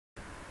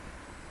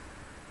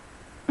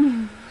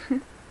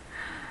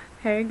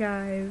Hey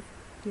guys,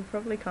 you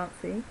probably can't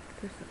see,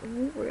 this is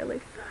all really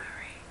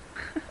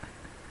furry.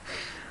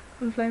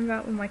 I'm playing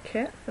about with my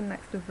kit for the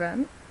next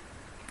event,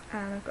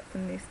 and I've got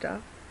some new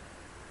stuff,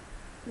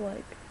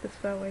 like this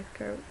fur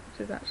waistcoat,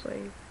 which is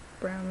actually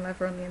brown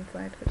leather on the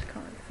inside, which you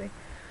can't really see.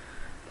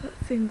 But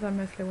it seems I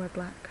mostly wear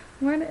black.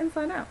 I'm wearing it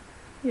inside out,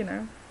 you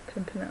know,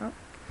 pimping it up.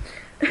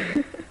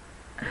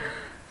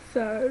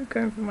 So,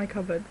 going through my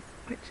cupboards,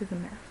 which is a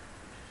mess.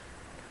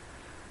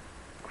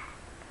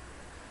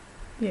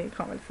 Yeah, you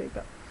can't really see,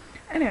 but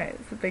anyway,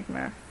 it's a big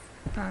mess.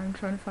 I'm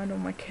trying to find all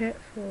my kit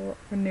for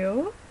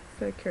Renewal,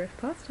 so Curious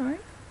Pastimes.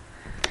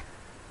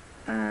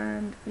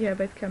 And yeah,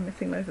 basically I'm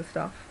missing loads of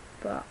stuff,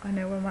 but I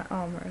know where my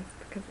armour is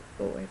because it's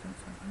always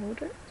inside my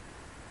wardrobe.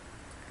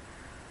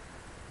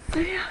 So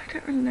yeah, I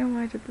don't really know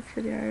why I did this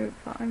video,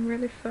 but I'm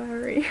really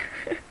furry.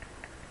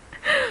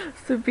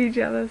 So be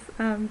jealous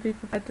and be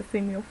prepared to see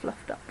me all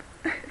fluffed up.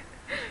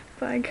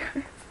 Bye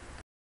guys.